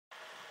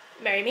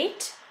Merry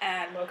meet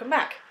and welcome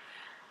back.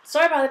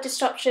 Sorry about the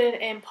disruption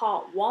in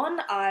part 1.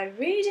 I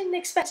really didn't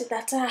expect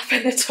that to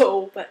happen at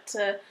all, but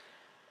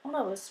oh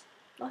no, it was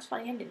a nice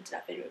funny ending to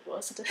that video it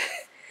was.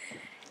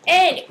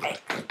 Anyway,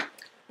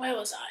 where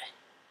was I?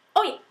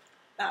 Oh yeah,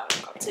 now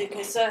I got to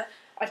because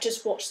I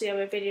just watched the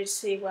other video to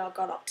see where I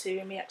got up to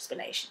in the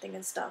explanation thing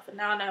and stuff, and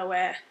now I know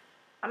where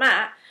I'm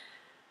at.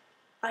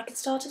 I can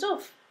start it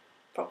off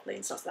properly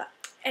and stuff like that.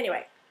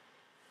 Anyway,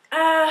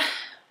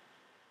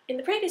 in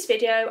the previous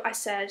video I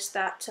said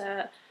that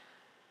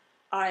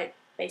I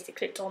basically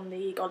clicked on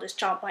the Goddess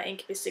Chant by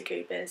Incubus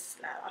Succubus.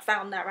 Now I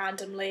found that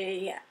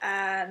randomly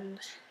and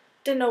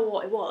didn't know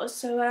what it was,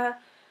 so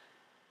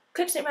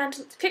clicked it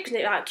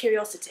out of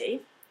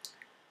curiosity,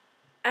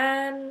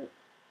 and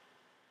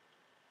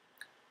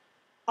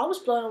I was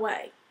blown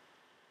away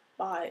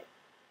by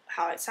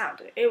how it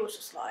sounded. It was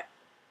just like,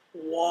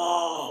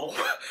 whoa.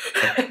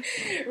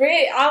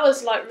 Really, I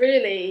was like,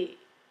 really,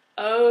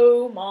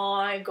 oh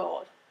my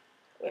god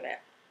with it.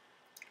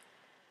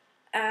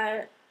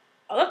 I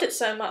loved it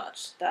so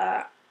much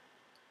that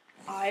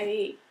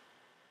I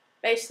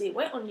basically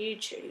went on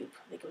YouTube,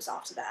 I think it was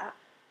after that,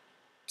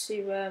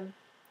 to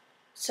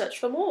search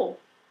for more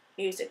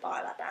music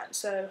by that band.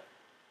 So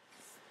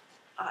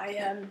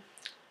I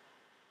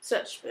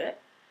searched for it,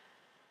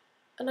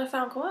 and I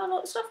found quite a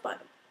lot of stuff by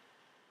them.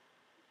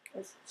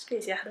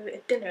 Excuse me, I had a bit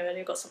of dinner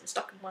earlier, got something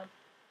stuck in my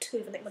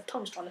tooth. I think my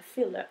tongue's trying to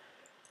feel it.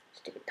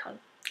 Stupid tongue.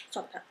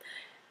 Sorry about that.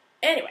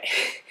 Anyway,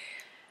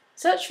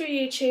 search through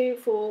YouTube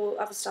for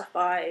other stuff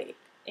by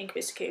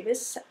Incubus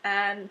Succubus,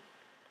 and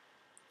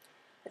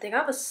I think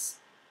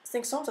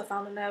songs I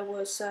found in there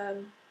was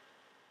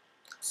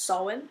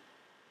Samhain,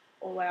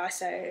 or where I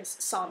say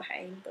it's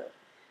Samhain, but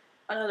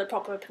I know the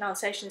proper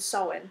pronunciation is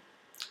Samhain.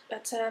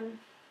 But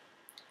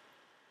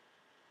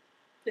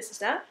this is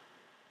that.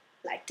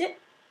 Liked it.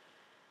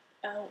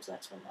 What was the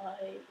next one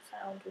I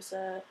found was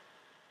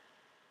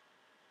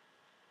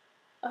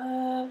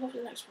what was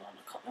the next one?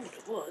 I can't remember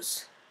what it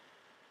was.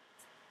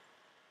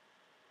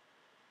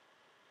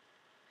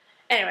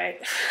 Anyway,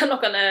 I'm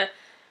not going to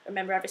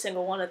remember every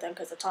single one of them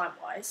because of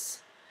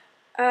time-wise.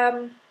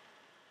 Yeah,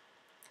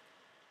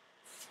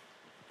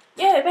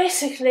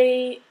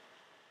 basically,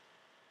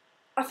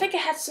 I think it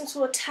had some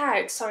sort of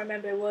tags, I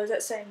remember it was,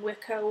 that saying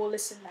Wicca or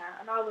listen now,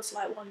 and I was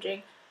like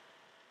wondering,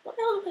 what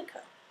the hell is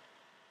Wicca?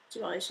 To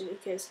be honest with you,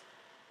 kids.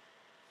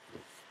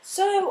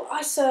 So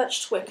I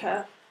searched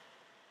Wicca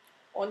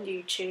on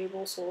YouTube,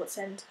 all sorts,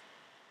 and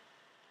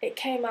it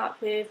came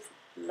up with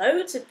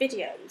loads of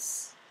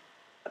videos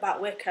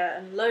about Wicca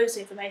and loads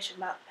of information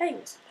about the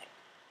paganism thing.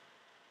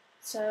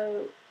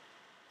 So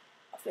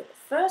I think the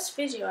first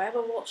video I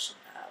ever watched on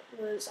that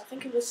was, I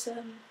think it was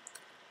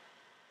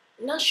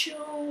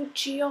National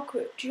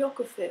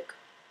Geographic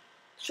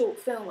short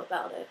film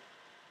about it.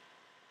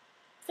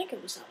 I think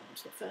it was that one,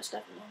 was the first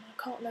ever one.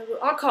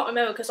 I can't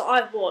remember because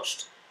I've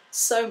watched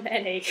so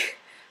many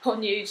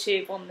on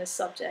YouTube on this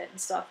subject and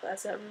stuff.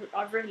 So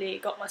I've really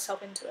got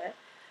myself into it.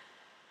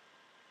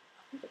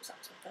 I think it was that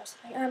was the first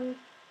thing.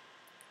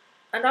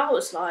 And I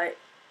was like,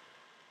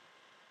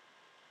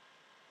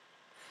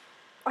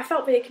 I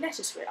felt really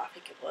connected to it, I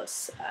think it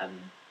was.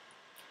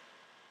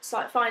 It's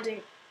like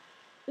finding,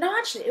 no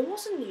actually, it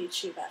wasn't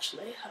YouTube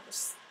actually, I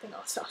think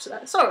I started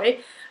that, sorry.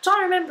 I'm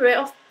trying to remember it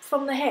off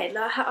from the head,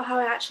 like how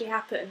it actually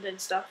happened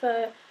and stuff.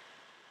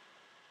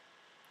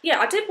 Yeah,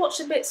 I did watch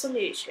some bits on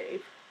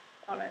YouTube,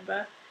 I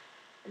remember.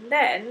 And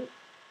then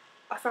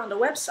I found a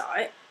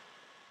website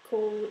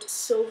called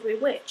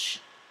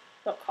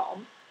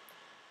silverywitch.com,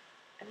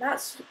 and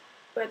that's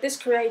where this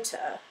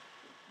creator,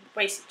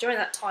 basically during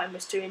that time,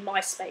 was doing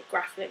MySpace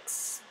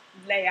graphics,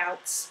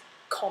 layouts,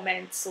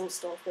 comments, all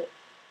stuff. But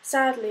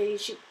sadly,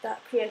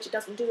 that creator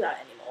doesn't do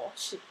that anymore.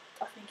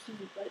 I think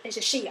it's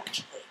a she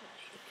actually.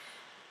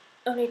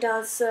 He only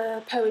does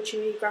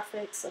poetry,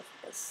 graphics.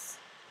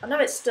 I know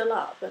it's still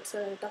up, but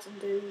doesn't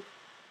do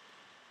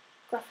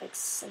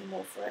graphics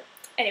anymore for it.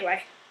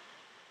 Anyway,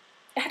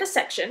 it had a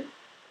section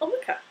on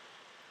Wicca.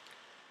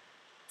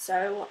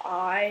 So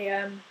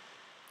I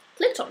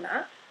clicked on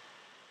that,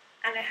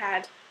 and it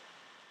had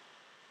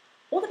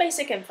all the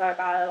basic info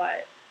about it,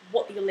 like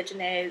what the religion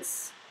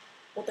is,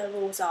 what their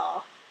rules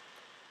are.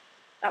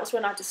 That was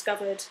when I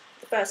discovered,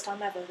 the first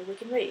time ever, that we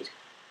can read.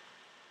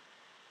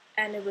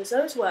 And it was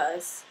those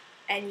words,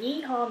 "and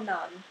ye harm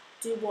none,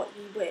 do what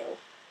ye will,"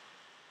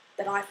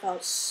 that I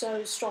felt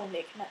so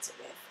strongly connected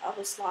with. I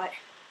was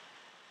like,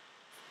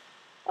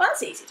 well,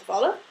 that's easy to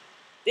follow.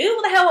 Do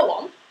what the hell I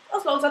want,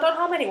 as long as I don't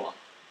harm anyone.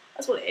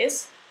 That's what it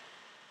is.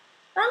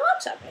 And I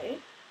liked that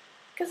really,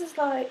 because it's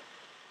like,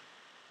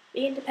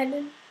 be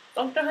independent,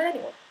 don't hurt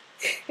anyone.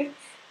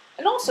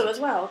 And also as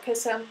well,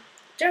 because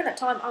during that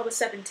time I was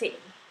 17,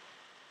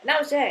 and that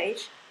was the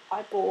age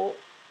I bought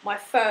my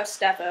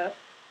first ever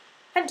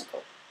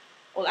pentacle.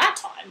 Well, at that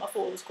time I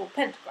thought it was called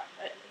pentagram,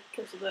 really,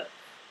 because of my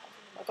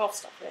goth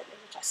stuff, really,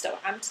 which I still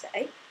am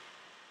today.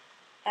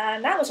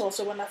 And that was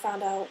also when I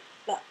found out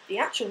that the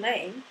actual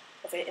name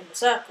of it in the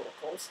circle, of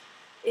course,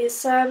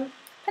 is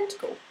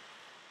pentacle,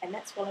 and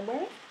that's what I'm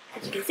wearing,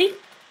 as you can see.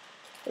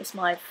 It's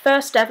my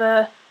first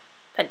ever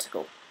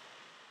pentacle.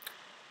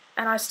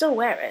 And I still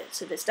wear it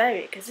to this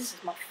day because this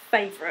is my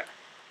favourite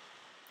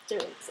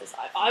doing.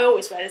 I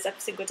always wear this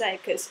every single day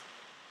because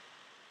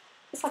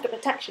it's like a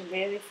protection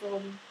really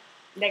from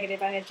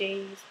negative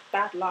energies,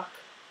 bad luck.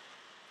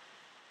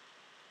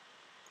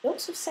 It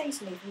also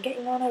saves me from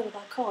getting run over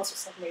by cars for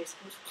some reason.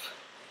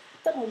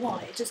 I don't know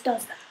why, it just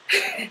does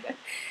that.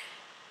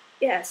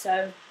 Yeah,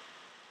 so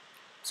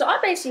I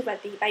basically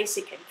read the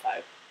basic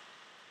info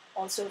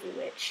on Silver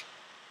Witch,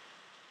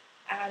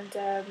 and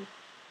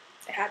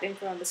it had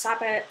info on the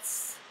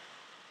sabbats,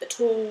 the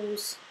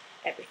tools,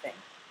 everything.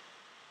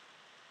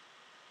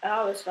 And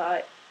I was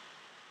like,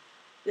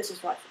 this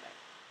is right for me,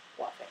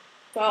 what I think.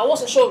 Well, I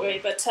wasn't sure really,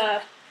 but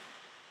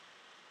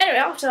anyway,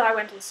 after I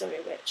went to the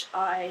Silver Witch,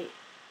 I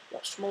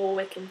watched more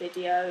Wiccan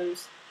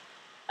videos.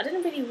 I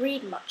didn't really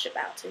read much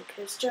about it,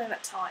 because during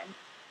that time,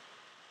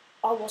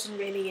 I wasn't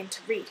really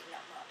into reading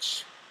that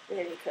much,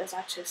 really, because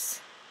I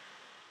just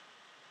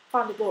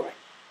found it boring.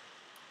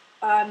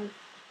 I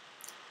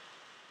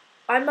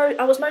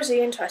was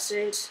mostly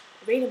interested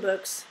in reading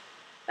books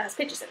that has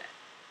pictures in it,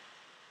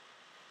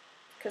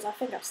 because I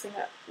think that's the thing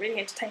that really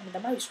entertained me the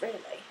most,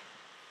 really.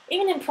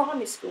 Even in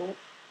primary school,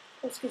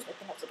 oh excuse me, I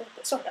think that was a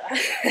bit, sorry about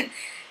that.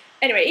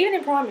 Anyway, even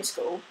in primary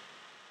school,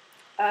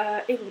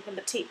 even when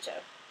the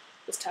teacher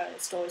was telling the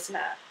stories and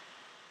that,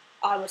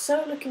 I was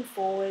so looking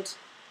forward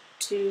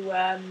to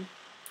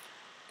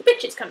the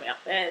pictures coming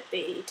up there.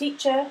 The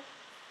teacher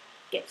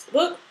gets the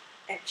book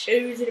and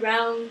shows it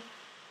around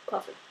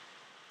classroom.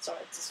 Sorry,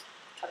 just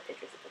trying to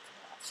picture the book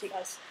for you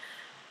guys.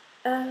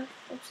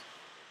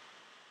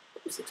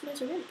 6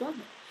 minutes already,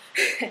 blimey.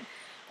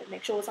 But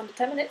make sure it's under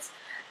 10 minutes.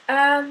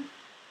 Yeah,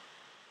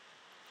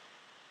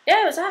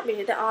 it was that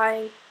really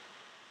that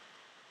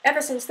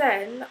ever since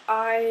then,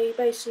 I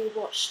basically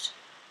watched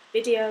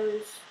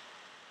videos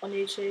on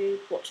YouTube,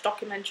 watched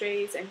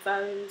documentaries,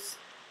 infos,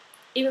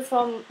 even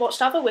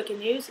watched other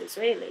Wiccan users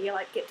really,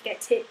 like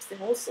get tips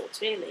and all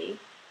sorts really.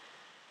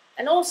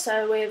 And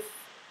also with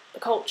the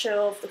culture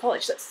of the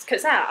college,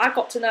 because I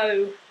got to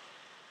know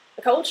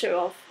the culture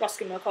of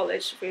Roscommon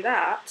College through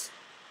that.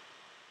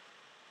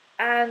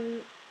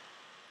 And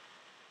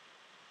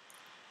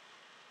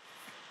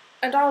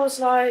I was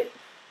like,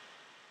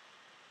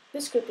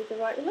 this could be the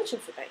right religion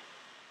for me.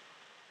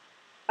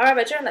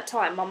 However, during that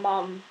time, my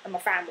mum and my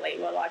family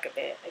were like a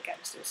bit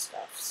against this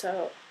stuff,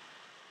 so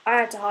I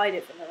had to hide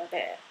it from them a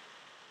bit,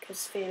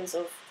 because fears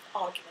of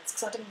arguments,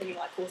 because I didn't really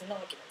like causing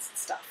arguments and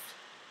stuff.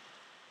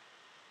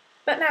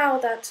 But now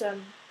that, I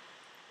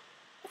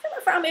think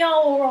my family are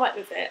alright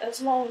with it,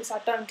 as long as I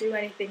don't do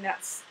anything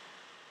that's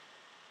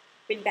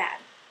really bad,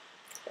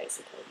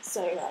 basically.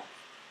 So,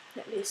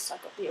 at least I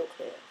got the all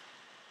clear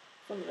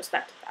from the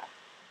respect of that.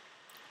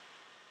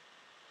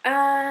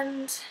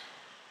 And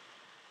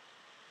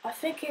I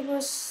think it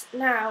was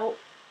then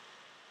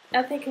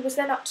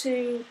up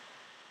to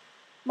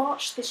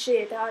March this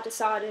year that I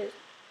decided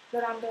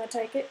that I'm going to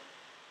take it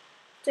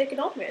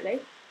on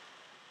really.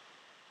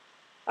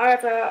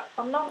 However,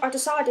 I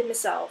decided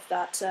myself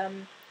that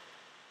I'm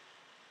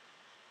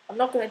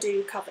not going to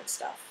do coven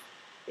stuff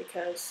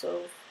because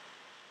of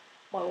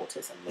my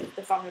autism with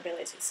the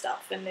vulnerability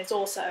stuff, and there's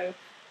also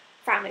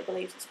family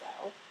beliefs as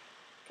well,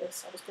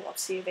 because I was brought up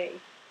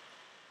CV.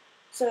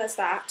 So there's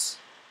that.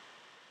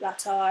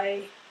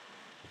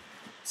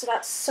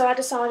 So I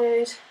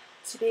decided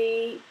to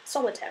be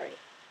solitary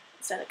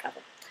instead of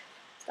coven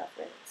stuff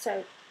really.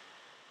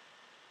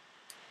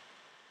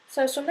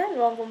 So from then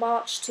on, from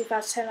March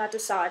 2010, I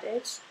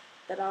decided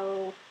that I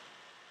will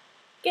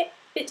get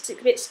bits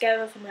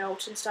together from my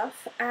altar and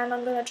stuff, and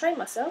I'm going to train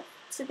myself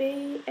to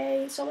be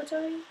a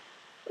solitary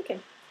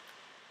Wiccan,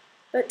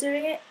 but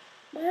doing it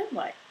my own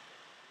way,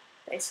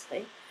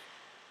 basically.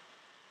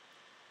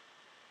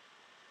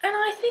 And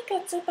I think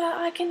that's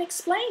about I can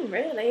explain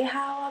really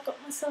how I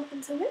got myself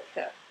into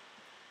Wicca.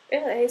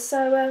 Really,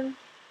 so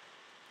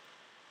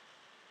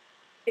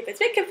if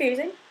it's a bit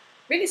confusing,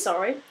 really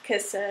sorry,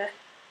 because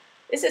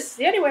this is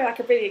the only way I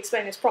can really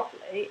explain this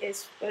properly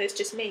is when it's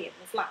just me in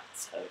the flat.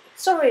 So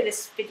sorry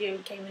this video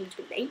came a little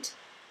bit late.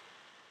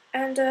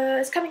 And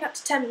it's coming up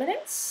to 10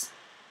 minutes.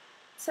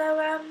 So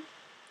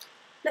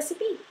let it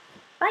be.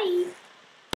 Bye!